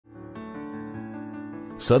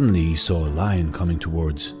Suddenly he saw a lion coming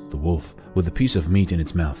towards the wolf with a piece of meat in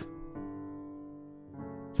its mouth.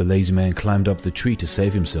 The lazy man climbed up the tree to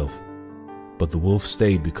save himself, but the wolf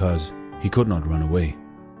stayed because he could not run away.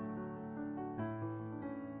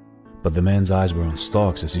 But the man's eyes were on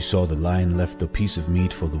stalks as he saw the lion left the piece of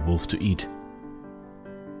meat for the wolf to eat.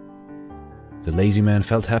 The lazy man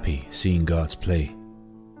felt happy seeing God's play.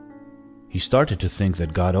 He started to think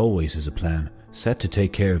that God always has a plan set to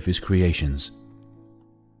take care of his creations.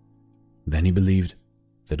 Then he believed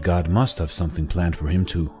that God must have something planned for him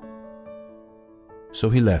too.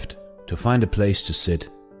 So he left to find a place to sit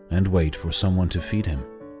and wait for someone to feed him.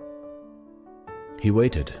 He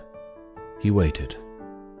waited. He waited.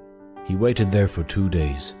 He waited there for 2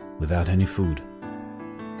 days without any food.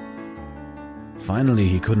 Finally,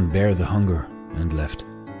 he couldn't bear the hunger and left.